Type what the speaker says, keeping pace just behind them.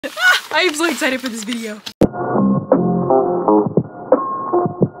I am so excited for this video.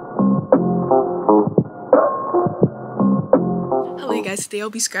 Hello guys, today I'll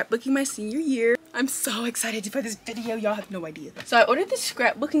be scrapbooking my senior year. I'm so excited for this video, y'all have no idea. So I ordered this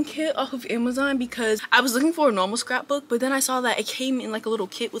scrapbooking kit off of Amazon because I was looking for a normal scrapbook, but then I saw that it came in like a little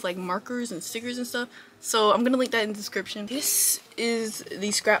kit with like markers and stickers and stuff. So I'm gonna link that in the description. This is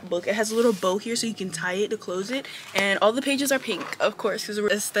the scrapbook. It has a little bow here so you can tie it to close it. And all the pages are pink, of course, because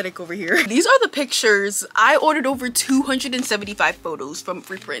we're aesthetic over here. These are the pictures. I ordered over 275 photos from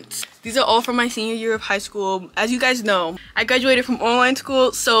free prints. These are all from my senior year of high school. As you guys know, I graduated from online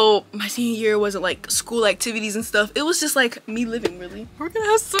school, so my senior year wasn't like school activities and stuff. It was just like me living, really. We're gonna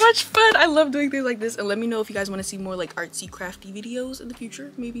have so much fun. I love doing things like this. And let me know if you guys want to see more like artsy, crafty videos in the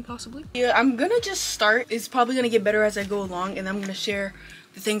future, maybe, possibly. Yeah, I'm gonna just start. It's probably gonna get better as I go along, and I'm gonna share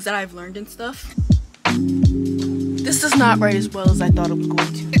the things that I've learned and stuff. This does not write as well as I thought it was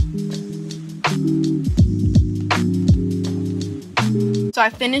going to. So I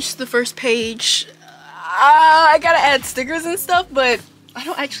finished the first page. I gotta add stickers and stuff, but I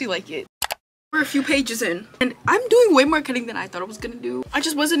don't actually like it. We're a few pages in, and I'm doing way more cutting than I thought I was gonna do. I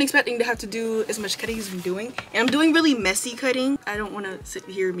just wasn't expecting to have to do as much cutting as I'm doing, and I'm doing really messy cutting. I don't want to sit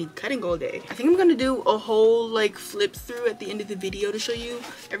here me cutting all day. I think I'm gonna do a whole like flip through at the end of the video to show you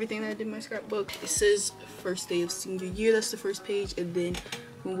everything that I did in my scrapbook. It says first day of senior year, that's the first page, and then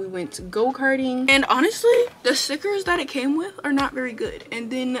when we went go-karting. And honestly, the stickers that it came with are not very good. And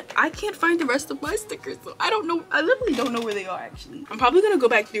then I can't find the rest of my stickers, so I don't know. I literally don't know where they are actually. I'm probably gonna go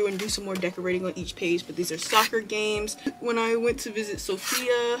back through and do some more decorating on each page, but these are soccer games. When I went to visit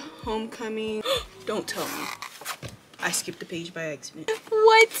Sophia, homecoming. Don't tell me I skipped a page by accident.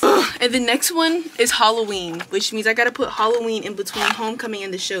 What? And the next one is Halloween, which means I gotta put Halloween in between homecoming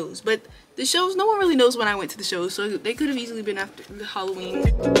and the shows. But the shows, no one really knows when I went to the shows, so they could have easily been after the Halloween.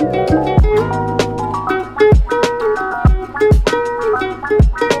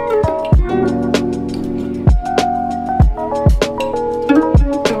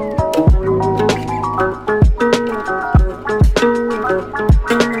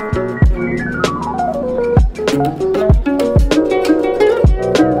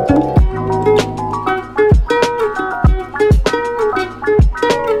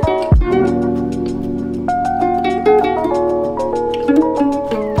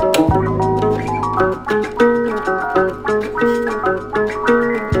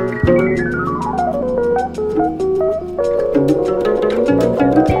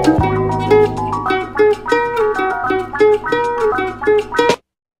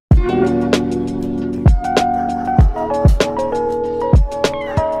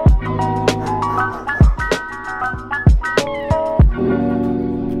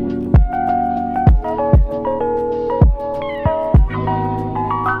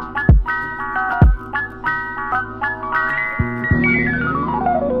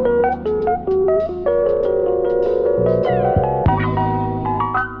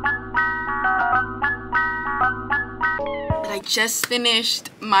 Just finished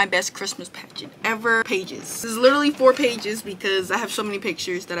my best Christmas pageant ever pages. This is literally 4 pages because I have so many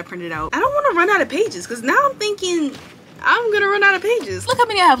pictures that I printed out. I don't want to run out of pages because now I'm thinking I'm gonna run out of pages. Look how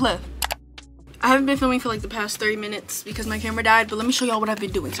many I have left. I haven't been filming for like the past 30 minutes because my camera died, but let me show y'all what I've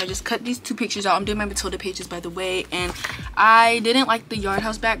been doing. So I just cut these 2 pictures out. I'm doing my Matilda pages, by the way, and I didn't like the yard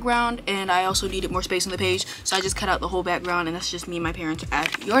house background, and I also needed more space on the page, so I just cut out the whole background, and that's just me and my parents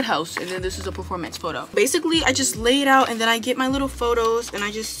at yard house. And then this is a performance photo. Basically, I just lay it out, and then I get my little photos, and I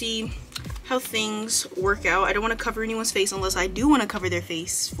just see how things work out. I don't want to cover anyone's face unless I do want to cover their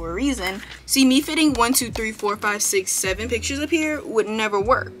face for a reason. See, me fitting 1, 2, 3, 4, 5, 6, 7 pictures up here would never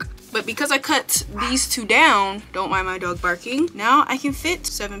work. But because I cut these 2 down, don't mind my dog barking, now I can fit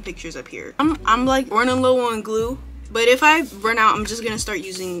 7 pictures up here. I'm like running low on glue, but if I run out, I'm just gonna start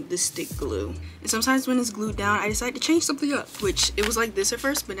using the stick glue. And sometimes when it's glued down, I decide to change something up, which it was like this at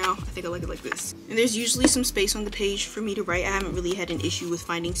first, but now I think I like it like this. And there's usually some space on the page for me to write. I haven't really had an issue with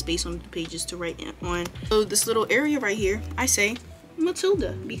finding space on the pages to write on. So this little area right here, I say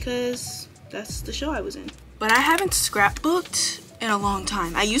Matilda because that's the show I was in. But I haven't scrapbooked in a long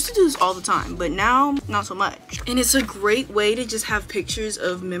time. I used to do this all the time, but now not so much. And it's a great way to just have pictures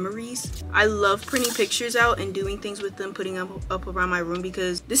of memories. I love printing pictures out and doing things with them, putting them up around my room,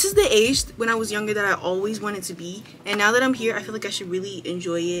 because this is the age when I was younger that I always wanted to be. And now that I'm here, I feel like I should really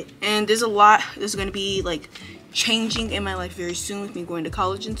enjoy it. And there's a lot that's gonna be like changing in my life very soon with me going to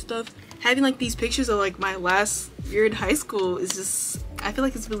college and stuff. Having like these pictures of like my last year in high school is just, I feel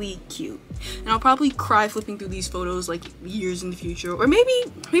like it's really cute. And I'll probably cry flipping through these photos like years in the future, or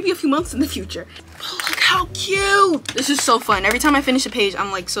maybe a few months in the future. But look how how cute. This is so fun. Every time I finish a page,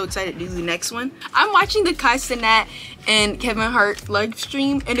 I'm like so excited to do the next one. I'm watching the Kai Cenat and Kevin Hart live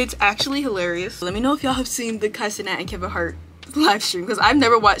stream, and it's actually hilarious. Let me know if y'all have seen the Kai Cenat and Kevin Hart live stream, because I've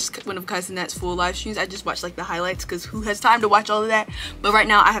never watched one of Kai Cenat's full live streams. I just watched like the highlights, because who has time to watch all of that? But right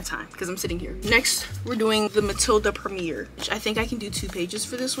now I have time because I'm sitting here. Next, we're doing the Matilda premiere, which I think I can do 2 pages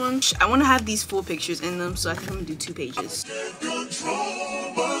for this one. I want to have these full pictures in them, so I think I'm gonna do 2 pages.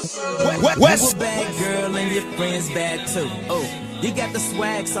 West bad girl and your friends bad too. Oh, you got the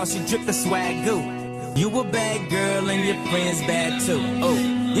swag, so she drip the swag goo. You a bad girl and your friends bad too. Oh,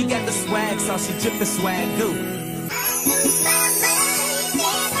 you got the swag, so she drip the swag goo.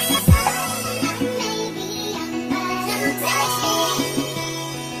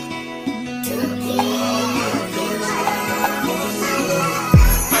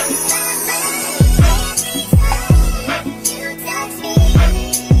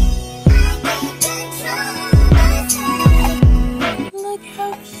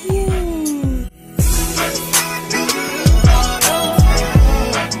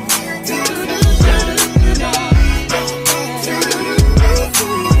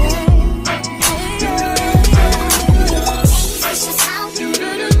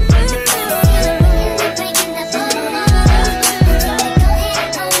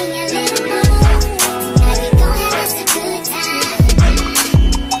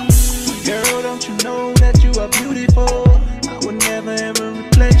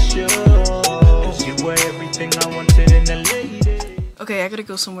 Okay, I gotta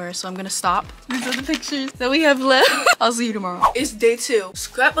go somewhere, so I'm gonna stop. These are the pictures that we have left. I'll see you tomorrow. It's day 2.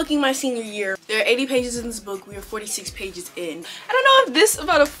 Scrapbooking my senior year. There are 80 pages in this book. We are 46 pages in. I don't know if this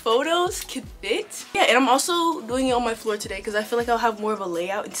amount of photos could fit. Yeah, and I'm also doing it on my floor today because I feel like I'll have more of a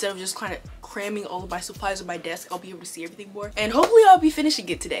layout instead of just kind of cramming all of my supplies on my desk. I'll be able to see everything more. And hopefully I'll be finishing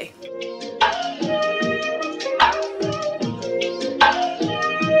it today.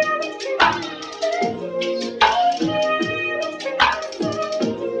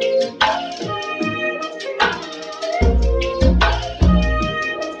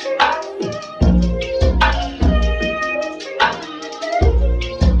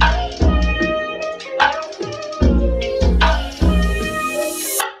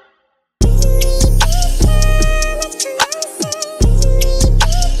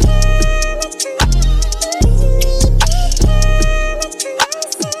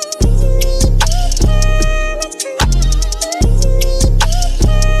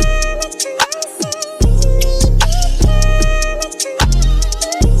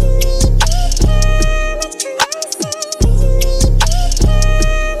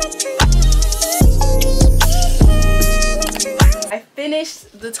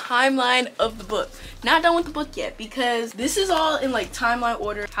 The timeline of the book. Not done with the book yet because this is all in like timeline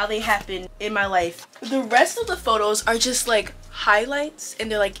order, how they happen in my life. The rest of the photos are just like highlights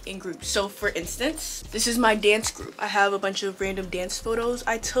and they're like in groups. So for instance, this is my dance group. I have a bunch of random dance photos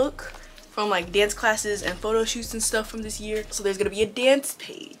I took from like dance classes and photo shoots and stuff from this year. So there's gonna be a dance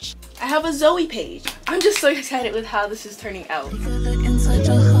page. I have a Zoe page. I'm just so excited with how this is turning out.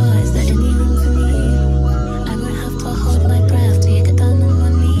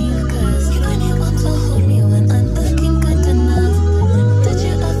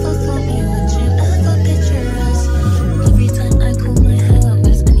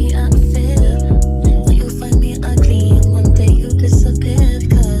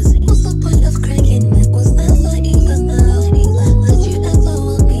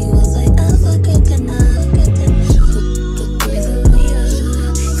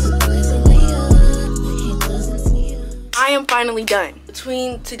 Finally done.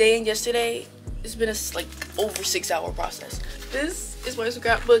 Between today and yesterday, it's been a like over 6-hour process. This is my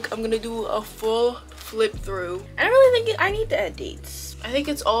scrapbook. I'm gonna do a full flip through. I don't really think I need to add dates. I think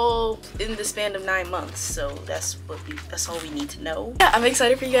it's all in the span of 9 months, so that's all we need to know. Yeah, I'm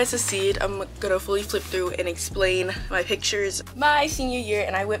excited for you guys to see it. I'm gonna fully flip through and explain my pictures my senior year,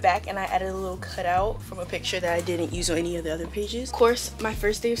 and I went back and I added a little cutout from a picture that I didn't use on any of the other pages. Of course, my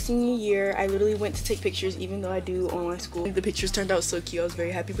first day of senior year, I literally went to take pictures even though I do online school. The pictures turned out so cute. I was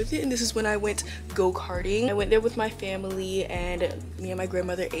very happy with it, and this is when I went go-karting. I went there with my family, and me and my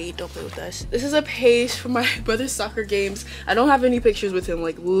grandmother ate. Don't play with us. This is a page for my brother's soccer games. I don't have any pictures pictures with him,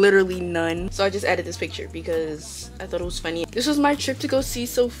 like literally none. So I just added this picture because I thought it was funny. This was my trip to go see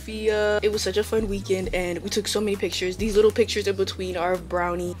Sophia. It was such a fun weekend and we took so many pictures. These little pictures in between are of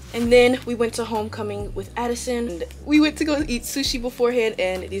Brownie. And then we went to homecoming with Addison. And we went to go eat sushi beforehand,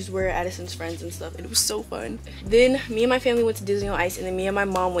 and these were Addison's friends and stuff, and it was so fun. Then me and my family went to Disney on Ice, and then me and my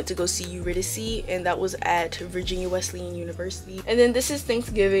mom went to go see Eurydice, and that was at Virginia Wesleyan University. And then this is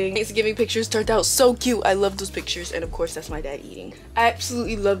Thanksgiving. Thanksgiving pictures turned out so cute. I love those pictures, and of course that's my dad eating. I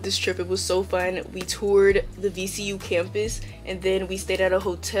absolutely loved this trip. It was so fun. We toured the VCU campus, and then we stayed at a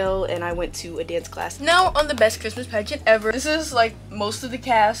hotel, and I went to a dance class. Now on the best Christmas pageant ever. This is like most of the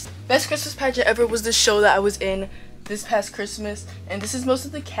cast. Best Christmas pageant ever was the show that I was in this past Christmas, and this is most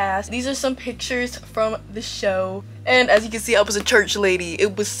of the cast. These are some pictures from the show, and as you can see, I was a church lady.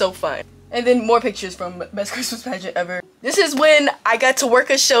 It was so fun. And then more pictures from best Christmas pageant ever. This is when I got to work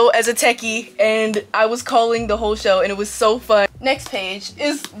a show as a techie, and I was calling the whole show, and it was so fun. Next page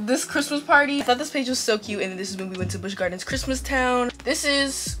is this Christmas party. I thought this page was so cute, and then this is when we went to Busch Gardens Christmas Town. This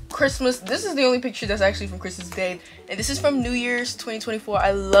is Christmas. This is the only picture that's actually from Christmas Day, and this is from New Year's 2024.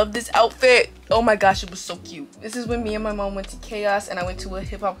 I love this outfit. Oh my gosh, it was so cute. This is when me and my mom went to Chaos, and I went to a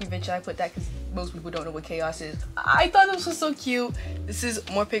hip-hop convention. I put that because most people don't know what Chaos is. I thought this was so cute. This is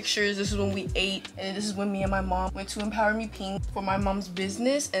more pictures. This is when we ate, and this is when me and my mom went to Empower Me Pink for my mom's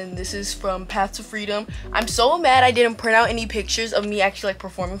business, and this is from Path to Freedom. I'm so mad I didn't print out any pictures of me actually like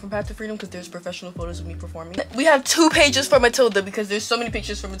performing from Path to Freedom, because there's professional photos of me performing. We have 2 pages for Matilda because there's so many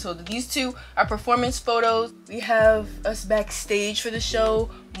pictures for Matilda. These 2 are performance photos. We have us backstage for the show,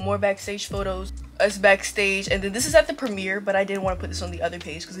 more backstage photos, us backstage, and then this is at the premiere, but I didn't want to put this on the other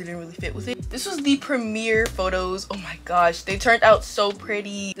page because it didn't really fit with it. This was the premiere photos. Oh my gosh, they turned out so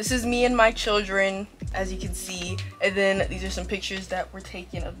pretty. This is me and my children, as you can see, and then these are some pictures that were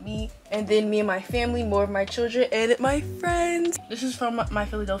taken of me, and then me and my family, more of my children and my friends. This is from my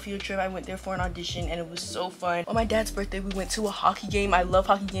Philadelphia trip. I went there for an audition, and it was so fun. On my dad's birthday, we went to a hockey game. I love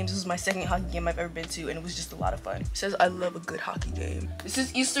hockey games. This was my second hockey game I've ever been to, and it was just a lot of fun. It says I love a good hockey game. This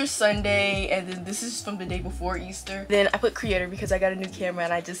is Easter Sunday, and then this is from the day before Easter. Then I put creator because I got a new camera,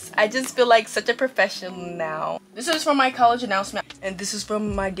 and I just feel like such a professional now. This is from my college announcement, and this is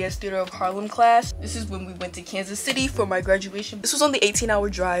from my Dance Theater of Harlem class. This is when we went to Kansas City for my graduation. This was on the 18-hour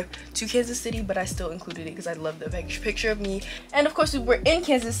drive to Kansas City, but I still included it because I love the picture of me. And of course, we were in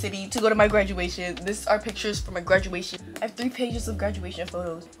Kansas City to go to my graduation. These are pictures for my graduation. I have 3 pages of graduation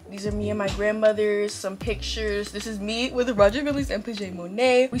photos. These are me and my grandmothers, some pictures. This is me with Roger Villiers and Paget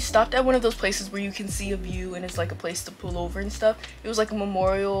Monet. We stopped at one of those places where you can see a view and it's like a place to pull over and stuff. It was like a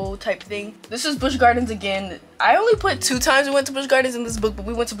memorial type thing. This is Busch Gardens again. I only put 2 times we went to Busch Gardens in this book, but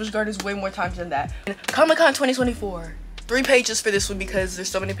we went to Busch Gardens way more times than that. And Comic-Con 2024. 3 pages for this one because there's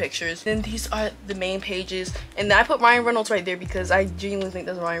so many pictures. Then these are the main pages, and then I put Ryan Reynolds right there because I genuinely think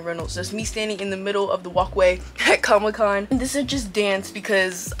that's Ryan Reynolds. That's me standing in the middle of the walkway at Comic-Con. And this is just dance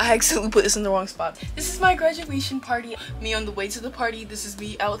because I accidentally put this in the wrong spot. This is my graduation party. Me on the way to the party. This is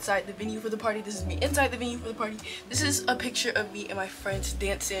me outside the venue for the party. This is me inside the venue for the party. This is a picture of me and my friends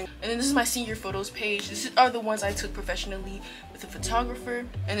dancing. And then this is my senior photos page. These are the ones I took professionally with a photographer.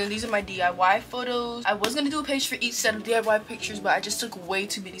 And then these are my DIY photos. I was gonna do a page for each set of DIY pictures, but I just took way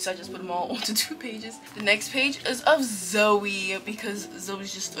too many, so I just put them all onto 2 pages. The next page is of Zoe because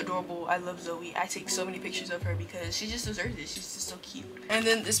Zoe's just adorable. I love Zoe. I take so many pictures of her because she just deserves it. She's just so cute. And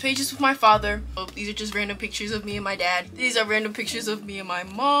then this page is with my father. Oh, these are just random pictures of me and my dad. These are random pictures of me and my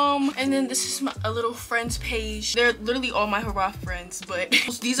mom. And then this is a little friends page. They're literally all my hurrah friends, but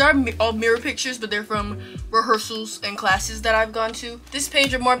these are all mirror pictures, but they're from rehearsals and classes that I've gone to. This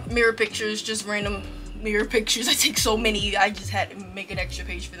page are more mirror pictures, just random mirror pictures. I take so many, I just had to make an extra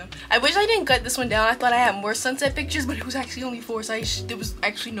page for them. I wish I didn't cut this one down. I thought I had more sunset pictures, but it was actually only 4, so there was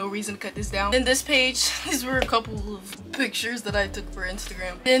actually no reason to cut this down. Then this page, these were a couple of pictures that I took for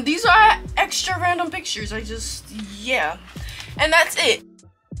Instagram. And these are extra random pictures. Yeah. And that's it.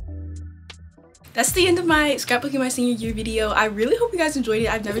 That's the end of my scrapbooking my senior year video. I really hope you guys enjoyed it.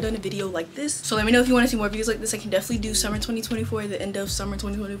 I've never done a video like this, so let me know if you want to see more videos like this. I can definitely do summer 2024, the end of summer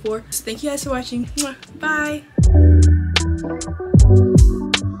 2024. So thank you guys for watching. Bye.